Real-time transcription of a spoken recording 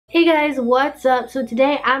Hey guys, what's up? So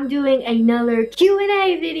today I'm doing another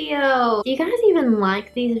Q&A video. Do you guys even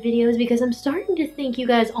like these videos? Because I'm starting to think you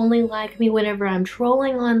guys only like me whenever I'm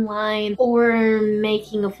trolling online or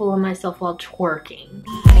making a fool of myself while twerking.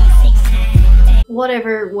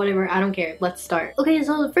 Whatever, I don't care. Let's start. Okay,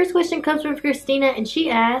 so the first question comes from Christina and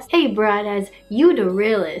she asked, "Hey bright-eyes, you the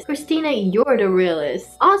realest." Christina, you're the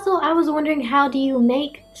realest. Also, I was wondering, how do you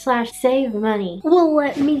make / save money? Well,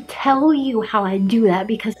 let me tell you how I do that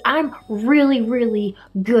because I'm really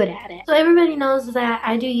good at it. So everybody knows that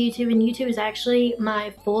I do YouTube, and YouTube is actually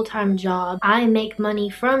my full-time job. I make money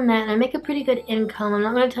from that and I make a pretty good income. I'm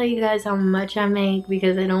not going to tell you guys how much I make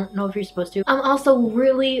because I don't know if you're supposed to. I'm also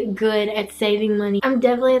really good at saving money. I'm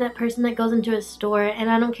definitely that person that goes into a store and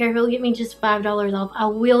I don't care if it'll get me just $5 off. I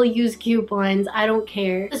will use coupons. I don't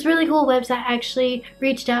care. This really cool website actually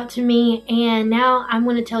reached out to me and now I'm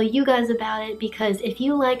going to tell you guys about it, because if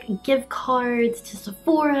you like gift cards to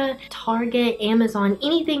Sephora, Target, Amazon,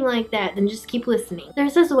 anything like that, then just keep listening.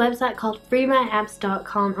 There's this website called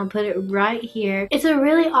freemyapps.com. I'll put it right here. It's a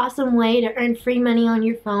really awesome way to earn free money on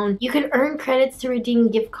your phone. You can earn credits to redeem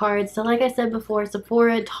gift cards. So like I said before,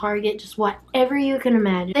 Sephora, Target, just whatever you can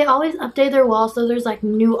imagine. They always update their wall, so there's like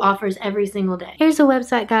new offers every single day. Here's the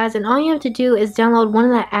website, guys, and all you have to do is download one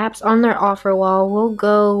of the apps on their offer wall. We'll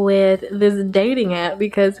go with this dating app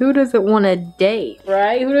because who doesn't want to date,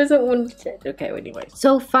 right? Who doesn't want to? Okay, anyway.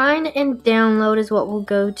 So find and download is what we'll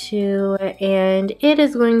go to, and it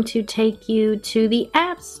is going to take you to the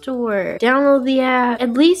app store. Download the app,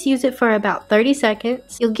 at least use it for about 30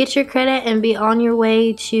 seconds. You'll get your credit and be on your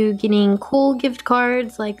way to getting cool gift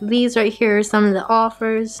cards like these right here are some of the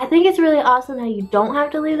offers. I think it's really awesome how you don't have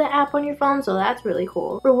to leave the app on your phone, so that's really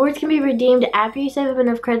cool. Rewards can be redeemed after you save up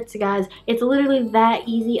enough credits, guys. It's literally that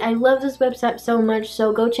easy. I love this website so much,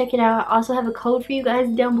 so go check it out. I also have a code for you guys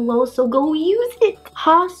down below, so go use it.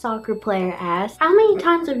 Ha Soccer Player asked, "How many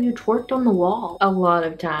times have you twerked on the wall?" A lot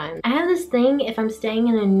of times. I have this thing, if I'm staying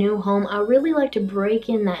in a new home, I really like to break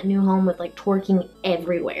in that new home with like twerking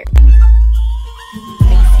everywhere.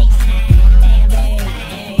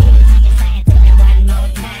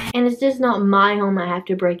 And it's just not my home I have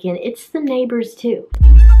to break in, it's the neighbors too.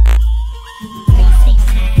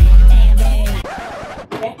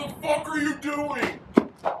 What the fuck are you doing?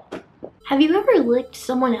 Have you ever licked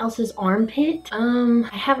someone else's armpit? I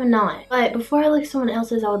have not. But before I lick someone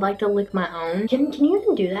else's, I would like to lick my own. Can you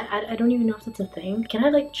even do that? I don't even know if that's a thing. Can I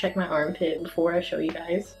like check my armpit before I show you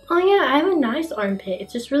guys? Oh yeah, I have a nice armpit.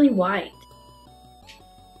 It's just really white.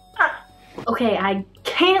 Okay, I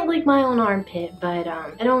can't lick my own armpit, but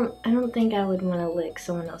I don't think I would want to lick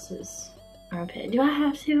someone else's armpit. Do I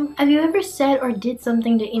have to? Have you ever said or did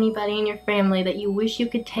something to anybody in your family that you wish you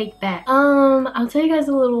could take back? I'll tell you guys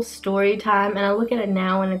a little story time, and I look at it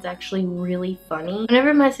now and it's actually really funny.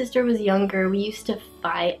 Whenever my sister was younger, we used to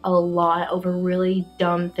fight a lot over really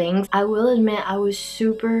dumb things. I will admit I was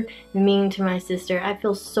super mean to my sister. I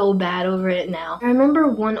feel so bad over it now. I remember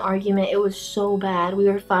one argument, it was so bad. We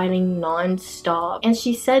were fighting non-stop and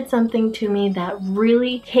she said something to me that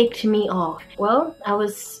really ticked me off. Well, I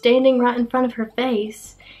was standing right in front of her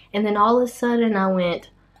face and then all of a sudden I went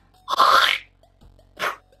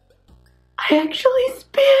I actually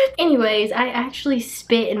spit. Anyways, I actually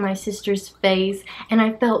spit in my sister's face and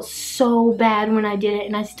I felt so bad when I did it,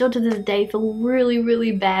 and I still to this day feel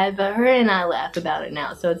really bad, but her and I laugh about it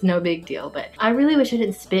now, so it's no big deal. But I really wish I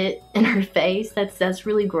didn't spit in her face. That's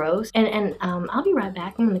really gross. And I'll be right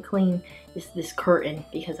back. I'm gonna clean this curtain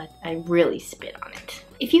because I really spit on it.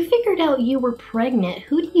 If you figured out you were pregnant,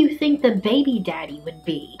 who do you think the baby daddy would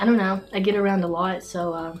be? I don't know. I get around a lot,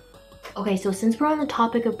 so okay, so since we're on the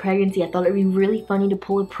topic of pregnancy, I thought it'd be really funny to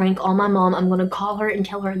pull a prank on my mom. I'm gonna call her and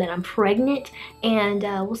tell her that I'm pregnant, and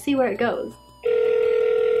we'll see where it goes.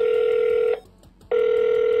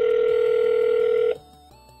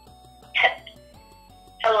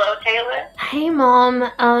 Hello, Taylor? Hey, Mom.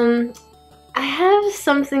 I have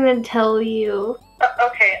something to tell you.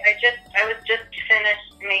 Okay, I was just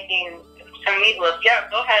finished making some meatloaf. Yeah,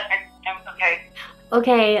 go ahead. I'm okay.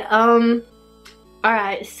 Okay,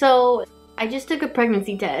 alright, so I just took a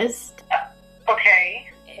pregnancy test. Okay.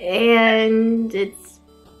 And it's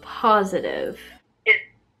positive.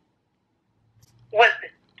 Was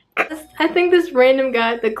it? I think this random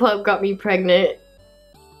guy at the club got me pregnant.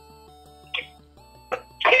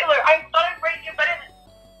 Taylor, I thought I raped you, but it's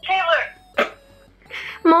Taylor!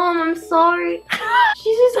 Mom, I'm sorry.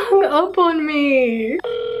 She just hung up on me.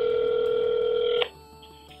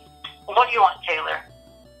 What do you want, Taylor?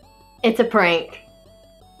 It's a prank.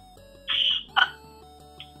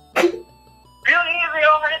 Really easy,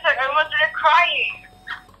 oh heart attack. I almost started crying.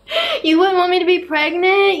 You wouldn't want me to be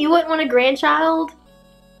pregnant? You wouldn't want a grandchild?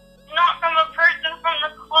 Not from a person from the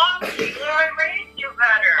club, Taylor. I raised you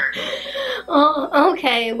better. Oh,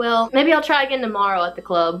 okay. Well, maybe I'll try again tomorrow at the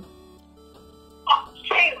club. Oh,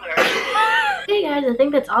 Taylor. Hey guys, I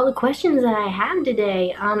think that's all the questions that I have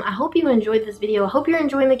today. I hope you enjoyed this video. I hope you're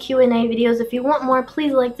enjoying the Q&A videos. If you want more,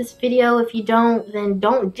 please like this video. If you don't, then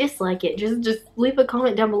don't dislike it. Just leave a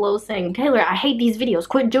comment down below saying, Taylor, I hate these videos.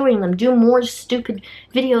 Quit doing them. Do more stupid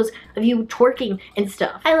videos of you twerking and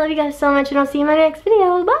stuff. I love you guys so much, and I'll see you in my next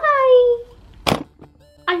video. Bye!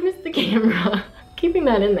 I missed the camera. Keeping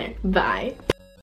that in there. Bye.